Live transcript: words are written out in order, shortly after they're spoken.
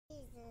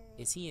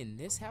Is he in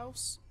this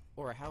house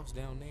or a house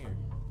down there?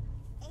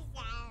 It's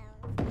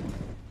down.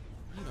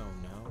 You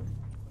don't know.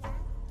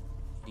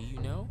 Do you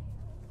know?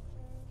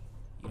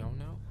 You don't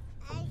know?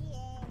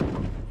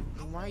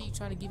 Then why are you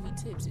trying to give me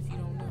tips if you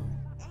don't know?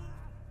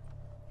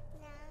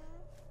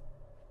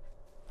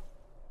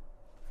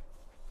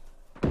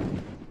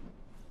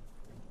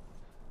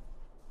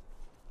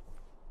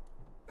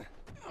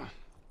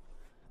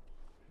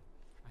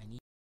 I need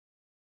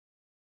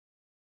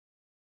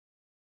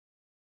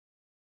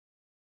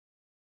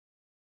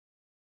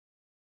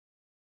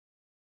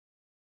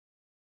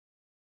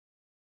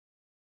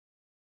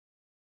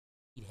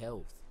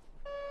health.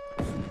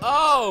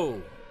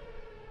 Oh!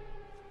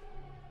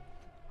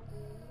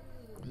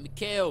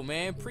 Mikhail,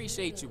 man,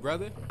 appreciate you,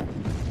 brother.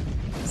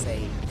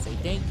 Say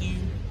thank you.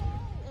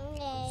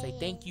 Say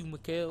thank you,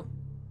 Mikhail.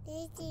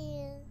 Thank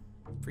you.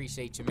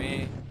 Appreciate you,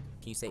 man.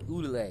 Can you say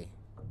oodle?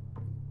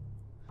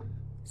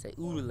 Say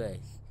oodle.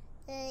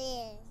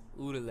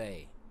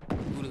 Oodle.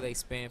 Oodle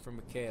span for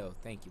Mikhail.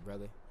 Thank you,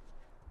 brother.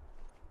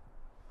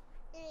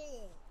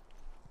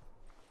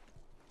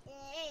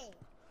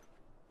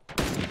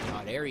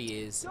 Oh, there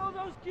he is. Show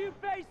those cute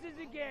faces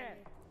again.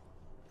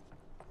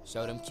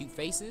 Show them cute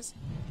faces.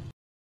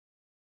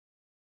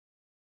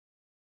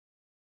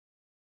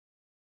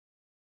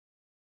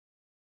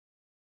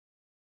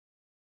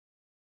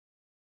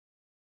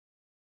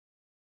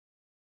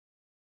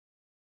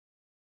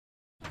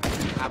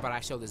 How about I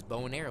show this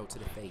bow and arrow to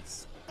the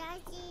face?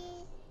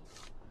 Daddy.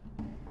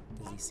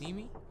 Does he see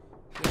me?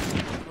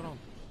 Yeah, hold on.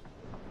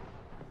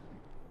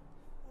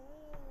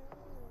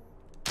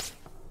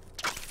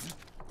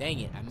 Dang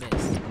it, I missed.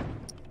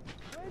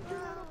 When's your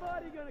little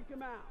buddy gonna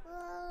come out?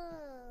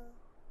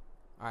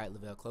 Alright,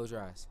 Lavelle, close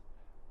your eyes.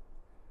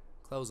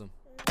 Close them.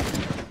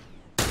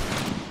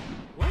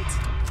 What?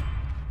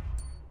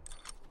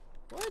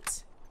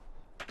 What?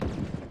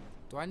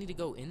 Do I need to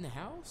go in the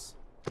house?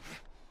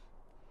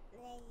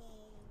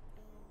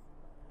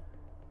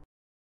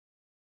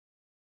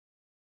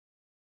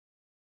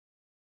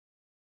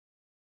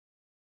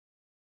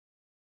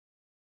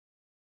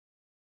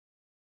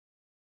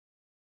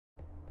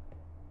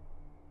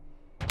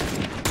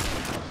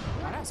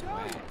 That's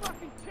whack.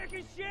 Fucking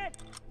chicken shit.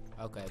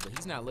 Okay, but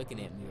he's not looking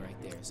at me right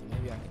there, so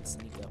maybe I can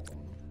sneak up on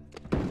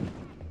him.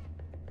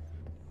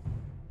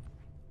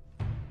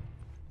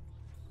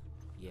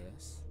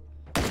 Yes.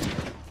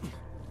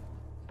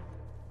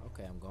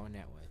 Okay, I'm going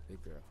that way.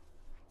 Big girl.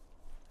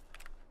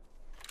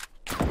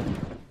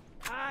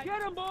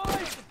 Get him,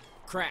 boys!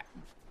 Crap.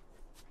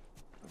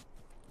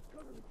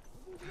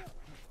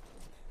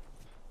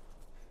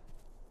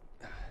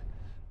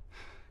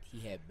 He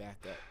had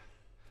backup.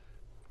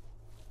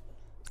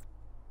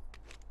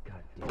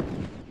 God damn it.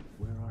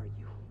 Where are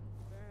you?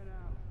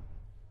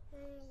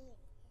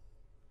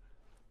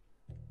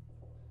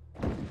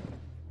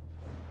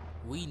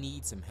 We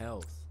need some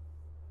health.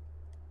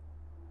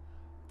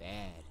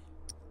 Bad.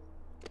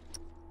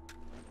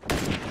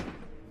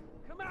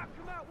 Come out,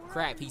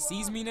 Crap, he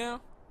sees me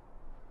now?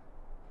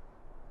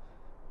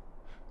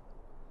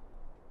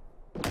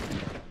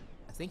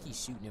 I think he's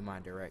shooting in my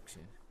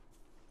direction.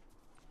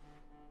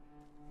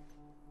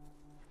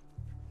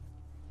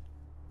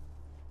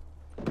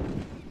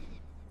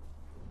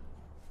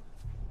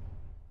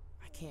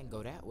 I can't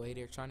go that way.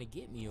 They're trying to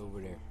get me over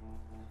there.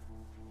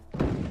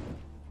 You're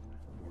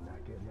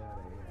not getting out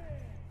of here.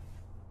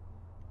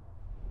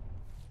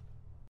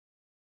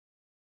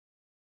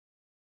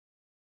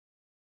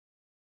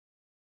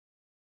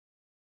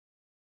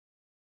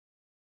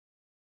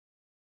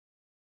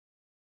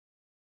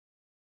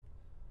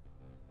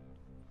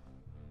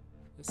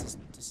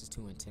 This is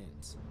too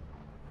intense.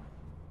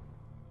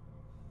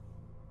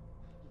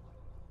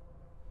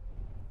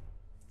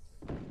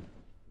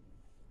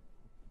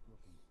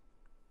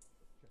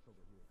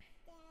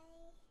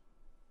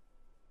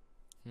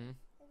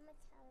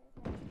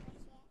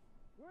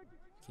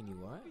 Can you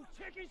what?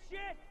 Chicken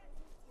shit.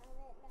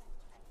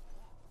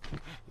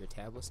 Your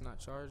tablet's not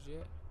charged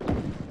yet?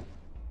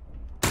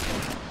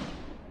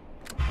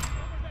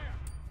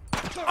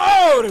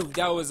 Oh, dude,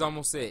 that was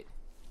almost it.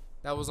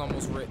 That was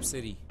almost Rip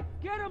City.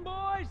 Get him,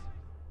 boys.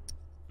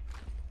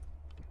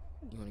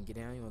 You wanna get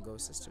down? You wanna go,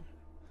 sister?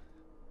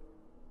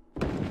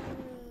 Do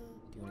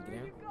you wanna get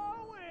down?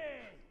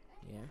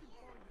 Yeah.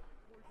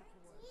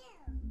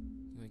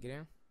 You wanna get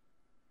down?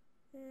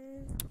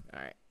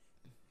 Alright.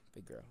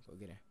 Big girl, go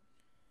get her.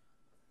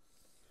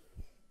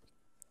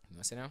 You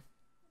wanna sit down?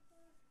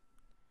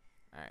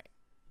 Alright.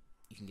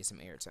 You can get some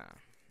air time.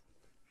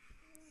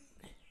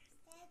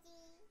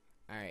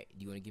 Alright,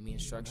 do you wanna give me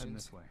instructions?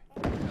 This way.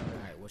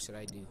 Alright, what should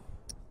I do?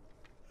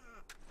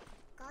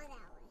 Go that way.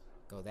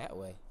 Go that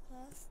way?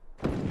 Yes.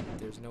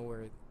 There's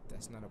nowhere,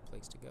 that's not a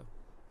place to go.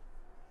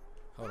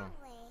 Hold on.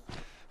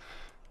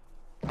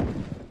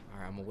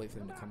 Alright, I'm gonna wait for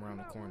them to come around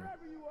the corner.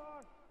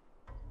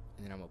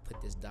 And then I'm gonna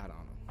put this dot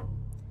on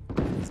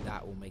them. This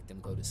dot will make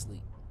them go to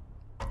sleep.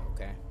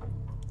 Okay?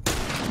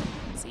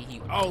 See, he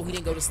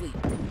didn't go to sleep.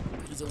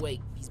 He's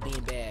awake. He's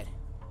being bad.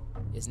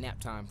 It's nap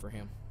time for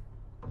him.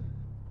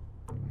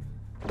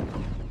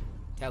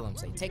 Tell him,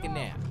 say, take a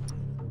nap.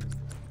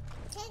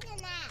 Take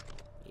a nap.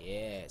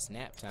 Yeah, it's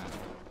nap time.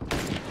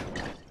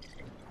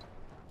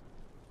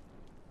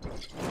 He's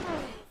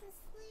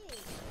asleep.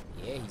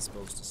 Yeah, he's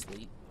supposed to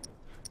sleep.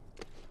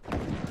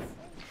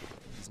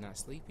 He's not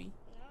sleepy?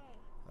 No.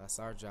 That's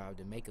our job,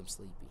 to make him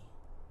sleepy.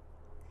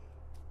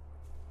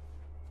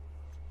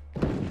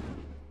 Come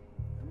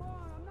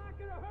on, I'm not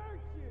gonna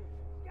hurt you.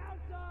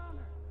 Scout's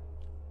honor.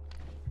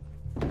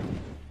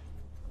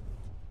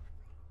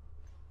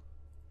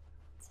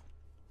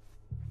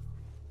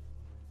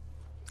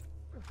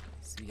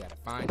 So we gotta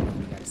find him.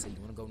 We gotta say, you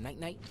wanna go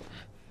night-night?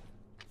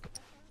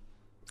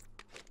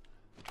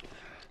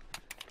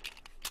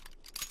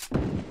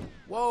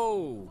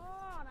 Whoa! Come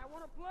on, I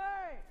wanna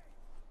play.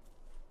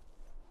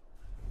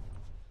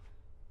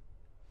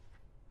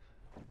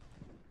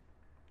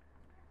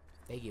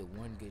 They get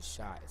one good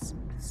shot. It's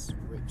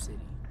Rip City.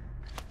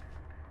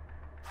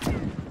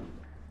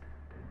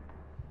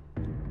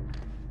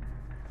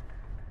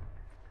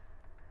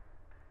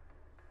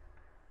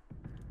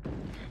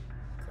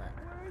 Crap.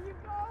 Where are you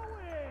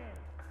going?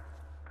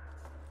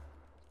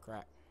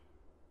 Crap.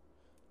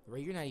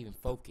 Ray, you're not even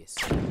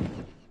focused. You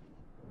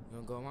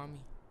wanna go, mommy?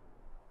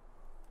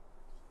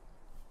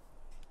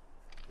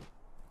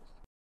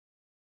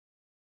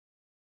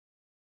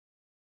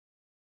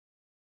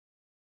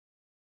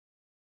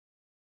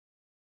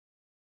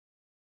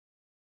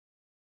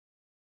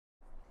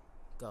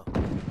 Go.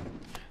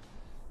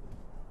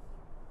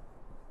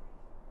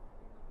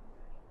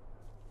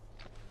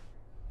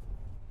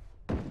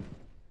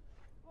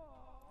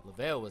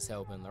 Lavelle was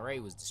helping. Larray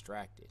was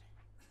distracted.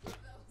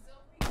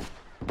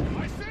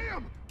 I see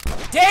him!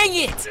 Dang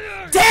it!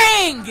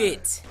 Dang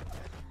it!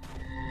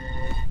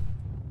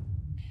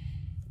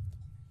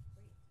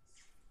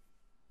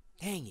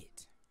 Dang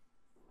it.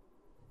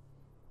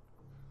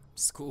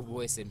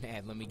 Schoolboy said,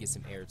 man, let me get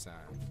some airtime.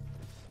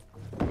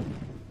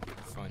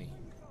 Funny.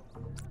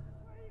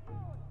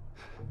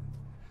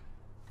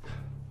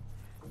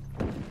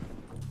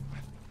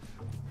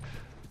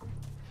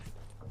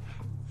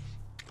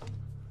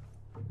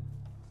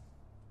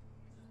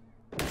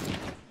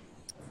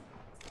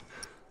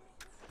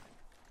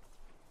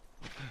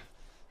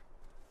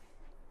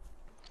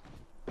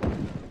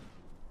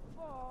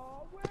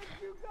 Oh, where'd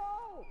you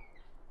go?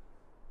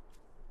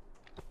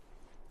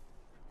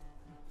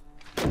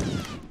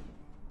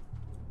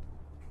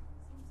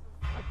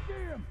 I see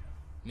him!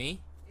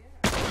 Me?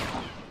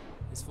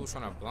 This fool's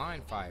trying to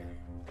blind fire.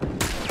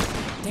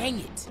 Dang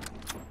it!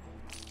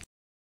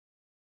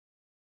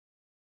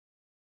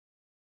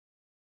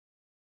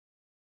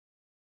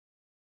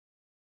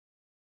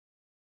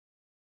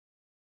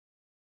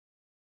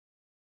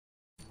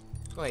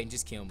 Go ahead and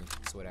just kill me.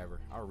 It's whatever.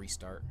 I'll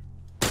restart.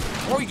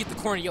 Or you get the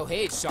corner of your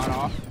head shot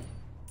off.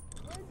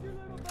 When's your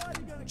little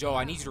buddy gonna Joe,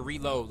 I need you to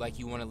reload like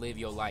you want to live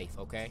your life,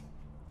 okay?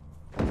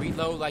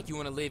 Reload like you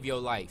want to live your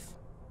life.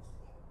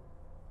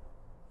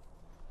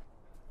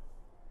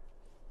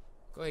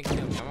 Go ahead and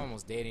kill me. I'm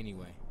almost dead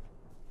anyway.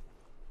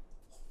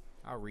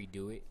 I'll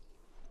redo it.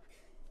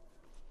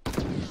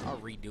 I'll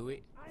redo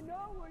it. I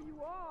know where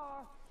you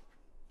are.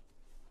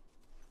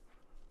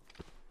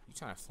 You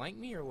trying to flank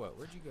me or what?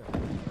 Where'd you go?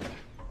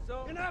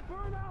 So can I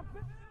burn out?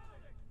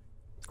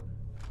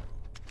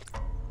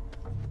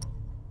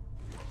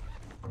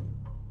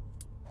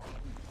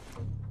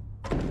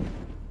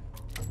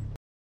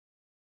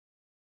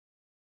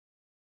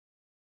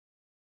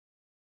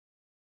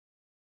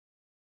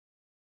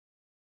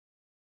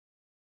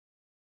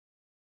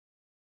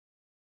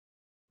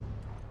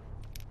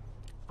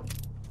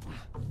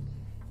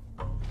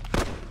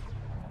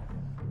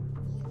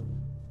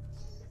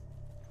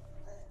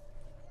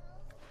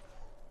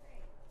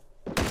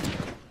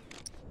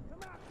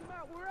 Come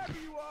out, wherever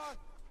you are.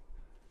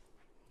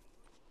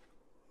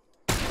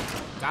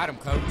 Got him,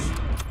 coach.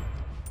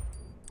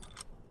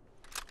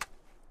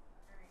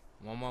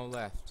 One more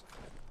left.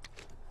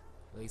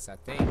 At least I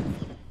think.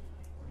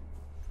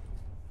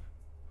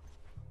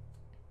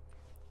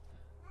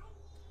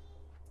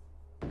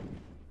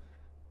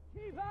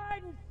 Keep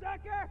hiding,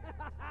 sucker.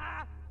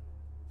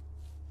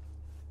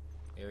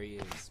 There he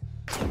is.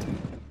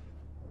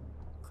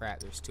 Crap,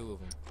 there's two of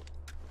them.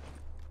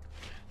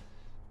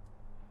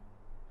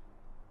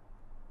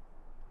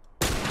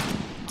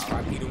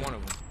 R.I.P. to one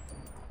of them.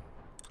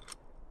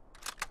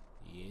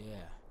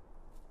 Yeah.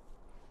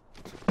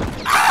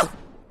 Ah!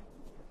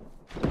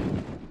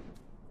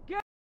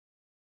 Get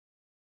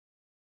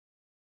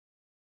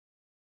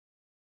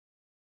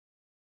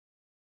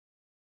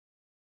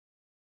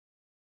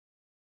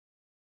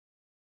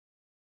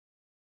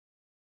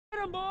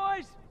 'em,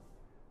 boys.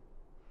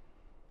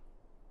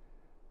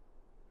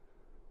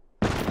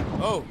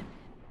 Oh!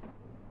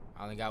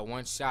 I only got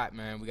one shot,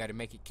 man. We gotta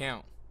make it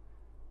count.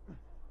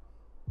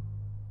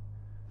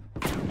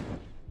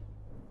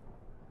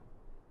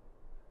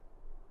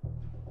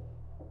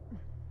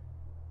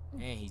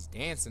 Man, he's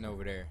dancing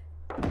over there.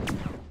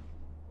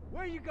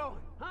 Where you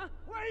going? Huh?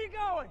 Where are you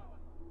going?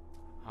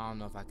 I don't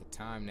know if I could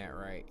time that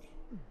right.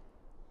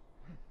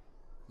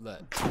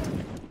 Look.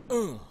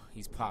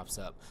 He pops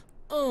up.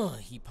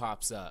 He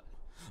pops up.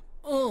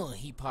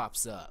 He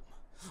pops up.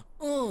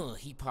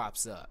 He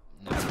pops up.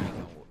 No, I ain't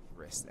gonna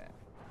risk that.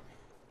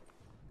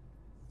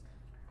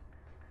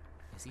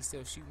 Is he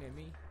still shooting at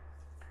me?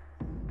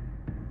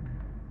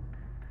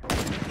 Yeah,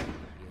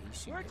 he's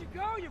shooting. Where'd you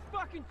go, you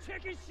fucking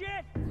chicken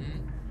shit?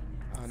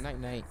 Oh, night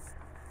night.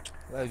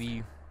 Love you.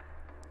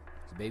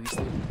 Is the baby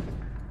sleep?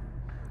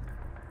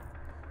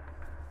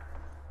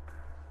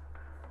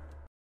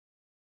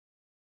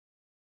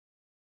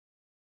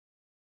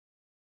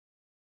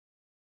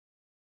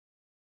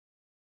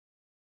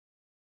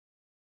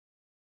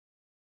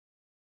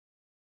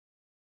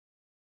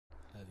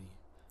 Love you.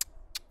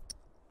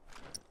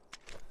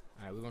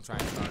 Alright, we're gonna try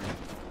and find it.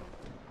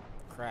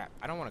 Crap.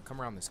 I don't want to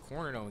come around this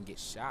corner though and get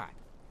shot.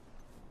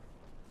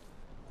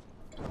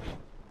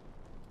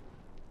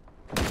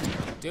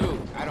 Dude,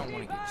 I don't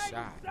want to get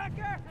shot.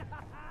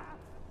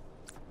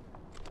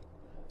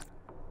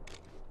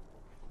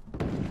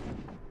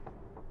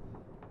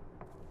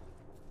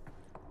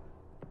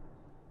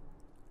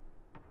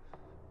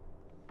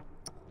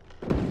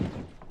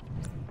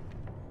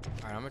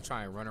 Alright, I'm gonna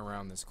try and run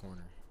around this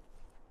corner.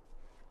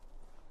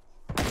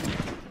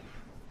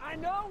 I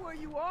know where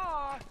you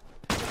are.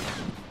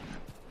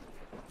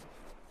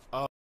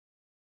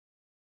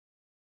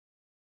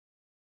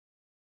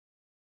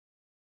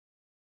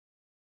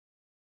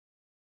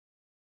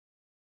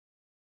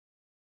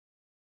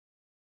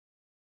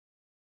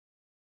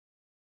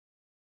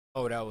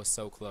 Oh, that was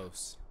so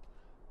close.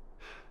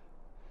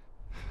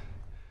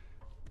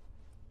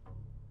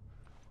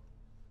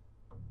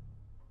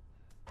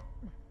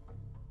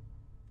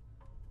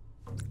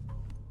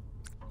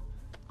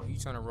 Who you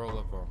trying to roll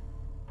up on?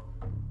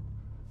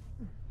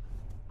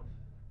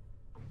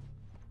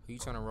 Who you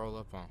trying to roll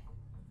up on?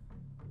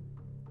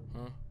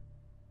 Huh?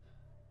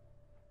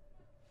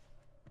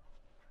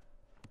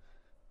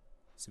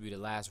 This will be the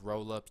last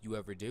roll up you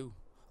ever do.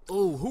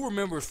 Ooh, who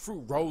remembers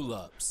fruit roll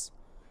ups?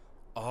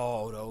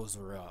 Oh, those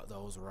were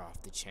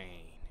off the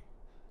chain.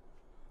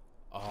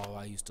 Oh,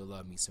 I used to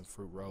love me some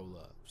fruit roll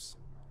ups.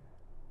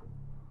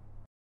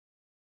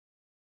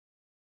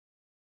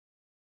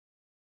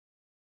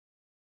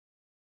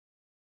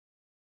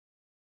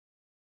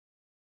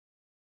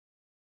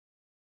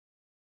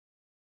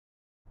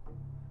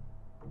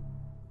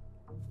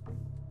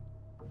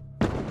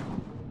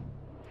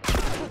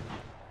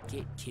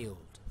 Get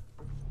killed.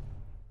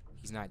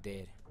 He's not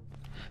dead.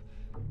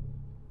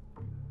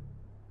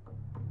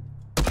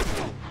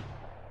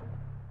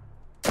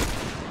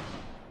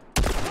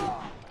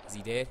 Is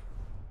he dead?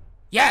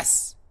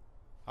 Yes!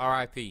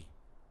 R.I.P.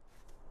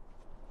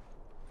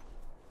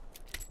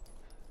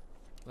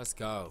 Let's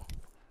go.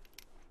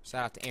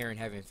 Shout out to Aaron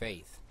having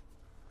faith.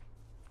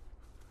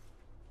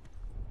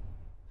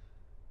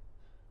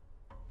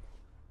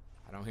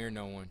 I don't hear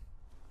no one.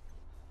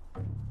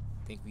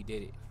 Think we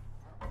did it.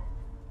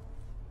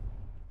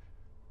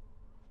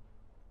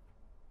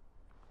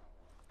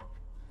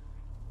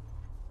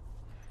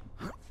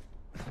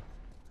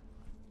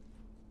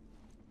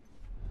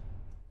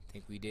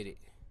 Think we did it.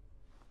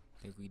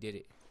 Think we did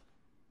it.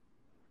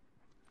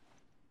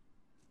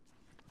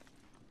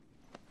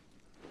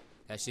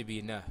 That should be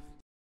enough.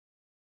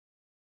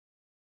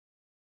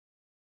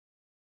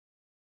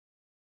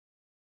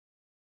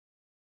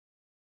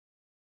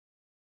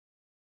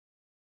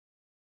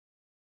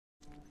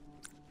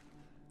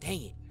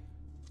 Dang it.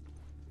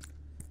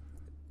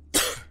 I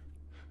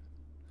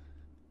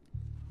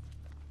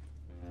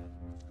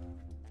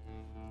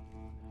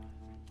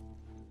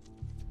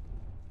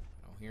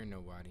don't hear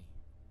nobody.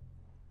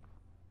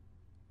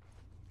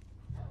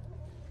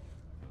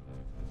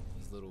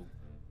 These little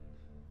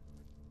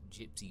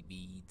gypsy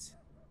beads.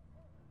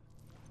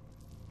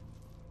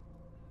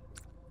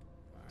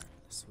 Alright,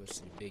 let's switch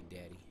to the Big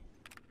Daddy.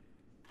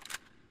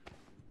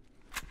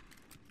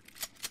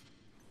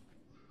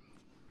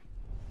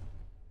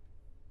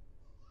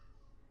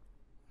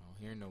 I don't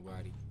hear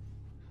nobody.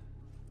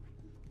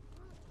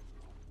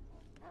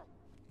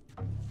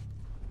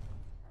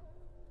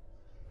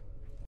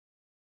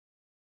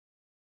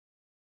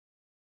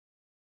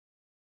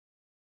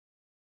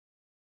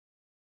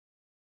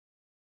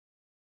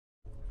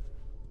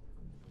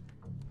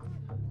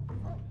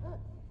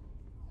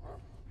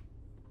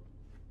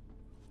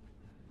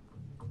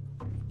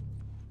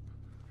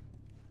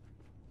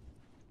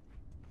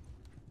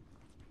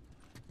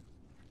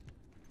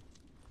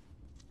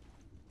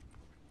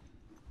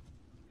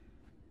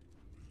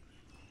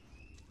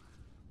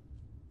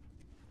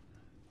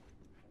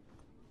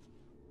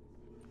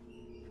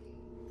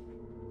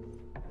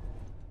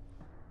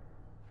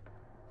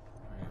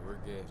 Alright, we're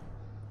good.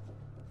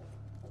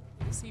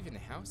 Is this even the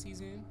house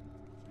he's in?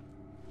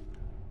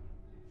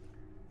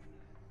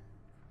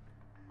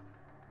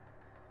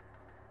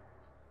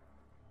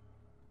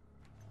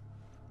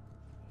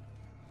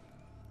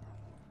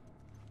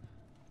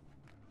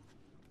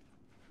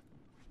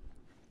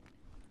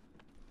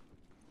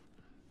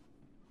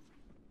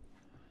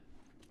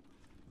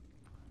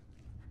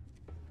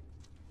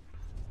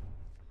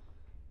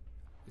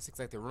 This looks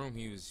like the room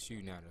he was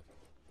shooting out of.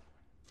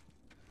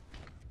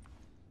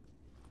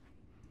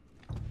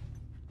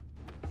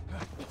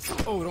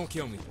 Oh, don't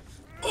kill me.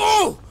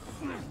 Oh!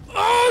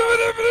 Oh,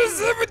 whatever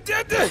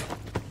this is,